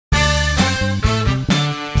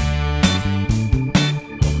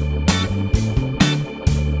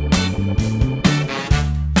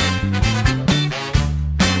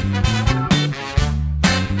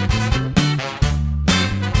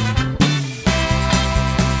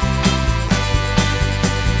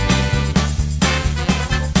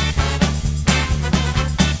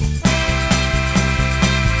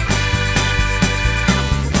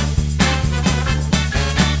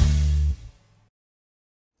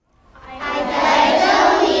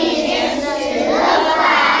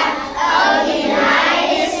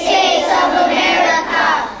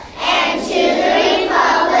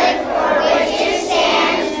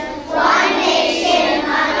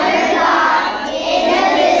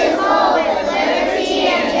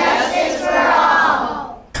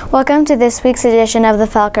Welcome to this week's edition of the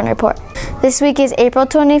Falcon Report. This week is April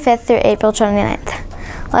 25th through April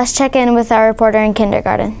 29th. Let's check in with our reporter in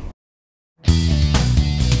kindergarten.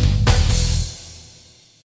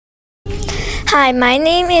 Hi, my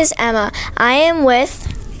name is Emma. I am with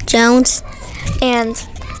Jones and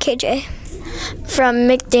KJ from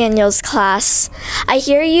McDaniel's class. I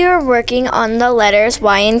hear you are working on the letters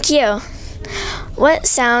Y and Q. What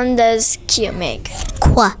sound does Q make?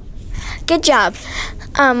 Qua. Good job.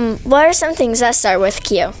 What are some things that start with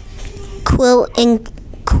Q? Quill and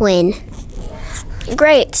Quinn.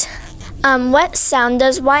 Great. What sound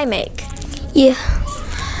does Y make? Yeah.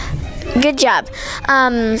 Good job.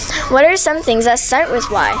 What are some things that start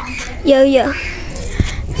with Y? Yo-yo.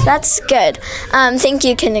 That's good. Thank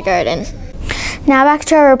you, kindergarten. Now back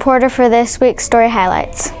to our reporter for this week's story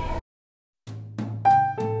highlights.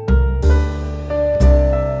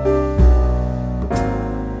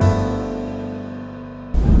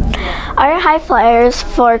 Our high flyers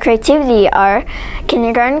for creativity are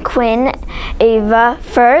kindergarten Quinn, Ava,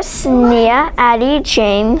 first Nia, Addie,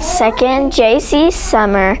 James, second JC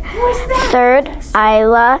Summer, third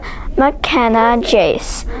Isla, McKenna,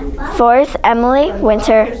 Jace, fourth Emily,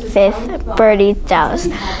 Winter, fifth Birdie, Dallas.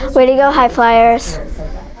 Way to go, high flyers!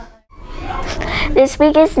 This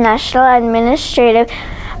week is National Administrative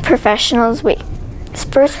Professionals Week.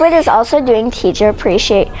 Sprucewood is also doing Teacher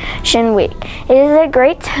Appreciation Week. It is a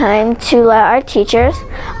great time to let our teachers,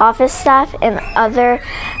 office staff, and other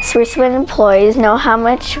Sprucewood employees know how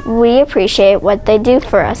much we appreciate what they do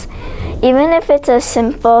for us. Even if it's a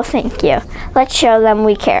simple thank you, let's show them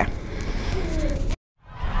we care.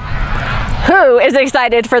 Who is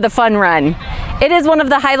excited for the fun run? It is one of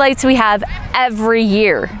the highlights we have every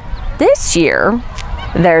year. This year,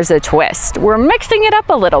 there's a twist. We're mixing it up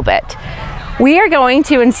a little bit. We are going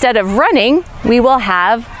to, instead of running, we will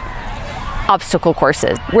have obstacle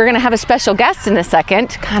courses. We're going to have a special guest in a second,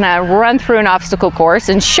 kind of run through an obstacle course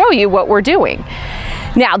and show you what we're doing.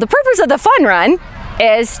 Now, the purpose of the fun run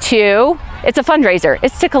is it's a fundraiser.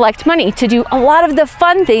 It's to collect money to do a lot of the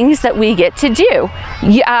fun things that we get to do.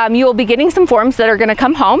 You will be getting some forms that are going to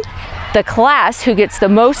come home. The class who gets the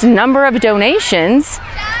most number of donations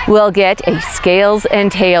will get a Scales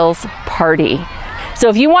and Tails party. So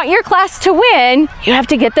if you want your class to win, you have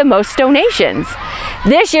to get the most donations.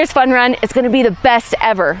 This year's fun run is going to be the best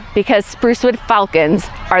ever because Sprucewood Falcons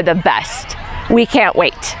are the best. We can't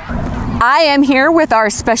wait. I am here with our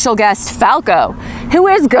special guest Falco, who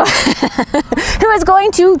is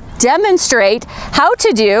going to demonstrate how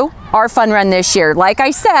to do our fun run this year. Like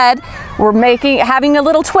I said, we're having a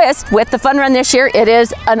little twist with the fun run this year. It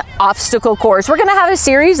is an obstacle course. We're gonna have a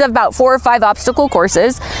series of about 4 or 5 obstacle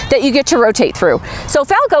courses that you get to rotate through. So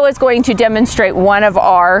Falco is going to demonstrate one of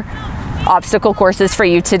our obstacle courses for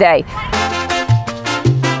you today.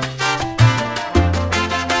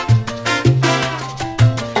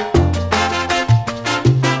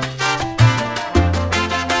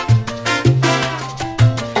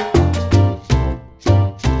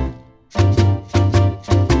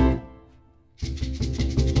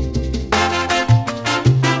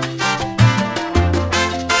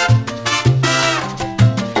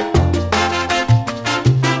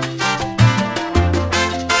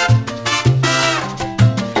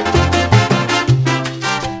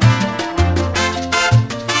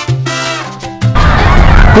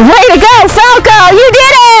 Way to go, Falco! You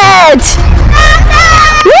did it!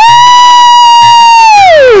 Woo!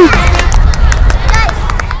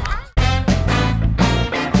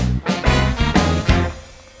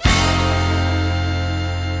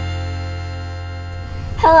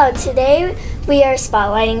 Hello, today we are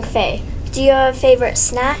spotlighting Faye. Do you have a favorite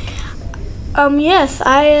snack? Yes,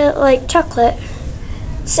 I like chocolate.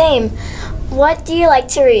 Same. What do you like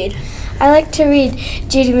to read? I like to read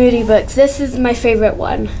Judy Moody books. This is my favorite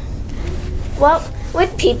one. What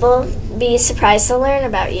would people be surprised to learn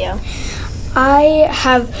about you? I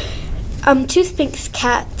have 2 Sphinx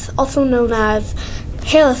cats, also known as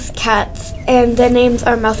hairless cats, and their names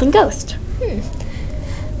are Mouse and Ghost.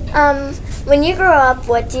 When you grow up,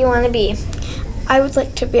 what do you want to be? I would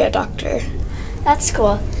like to be a doctor. That's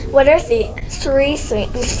cool. What are the 3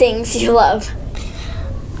 things you love?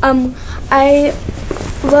 I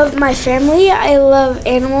love my family, I love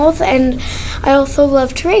animals, and I also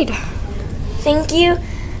love to read. Thank you,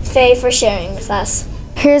 Faye, for sharing with us.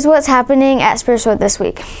 Here's what's happening at Sprucewood this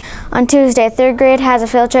week. On Tuesday, 3rd grade has a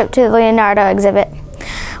field trip to the Leonardo exhibit.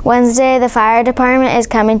 Wednesday, the fire department is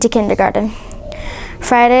coming to kindergarten.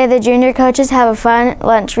 Friday, the junior coaches have a fun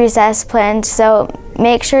lunch recess planned, so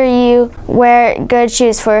make sure you wear good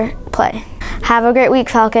shoes for play. Have a great week,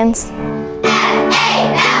 Falcons.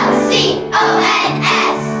 Falcons.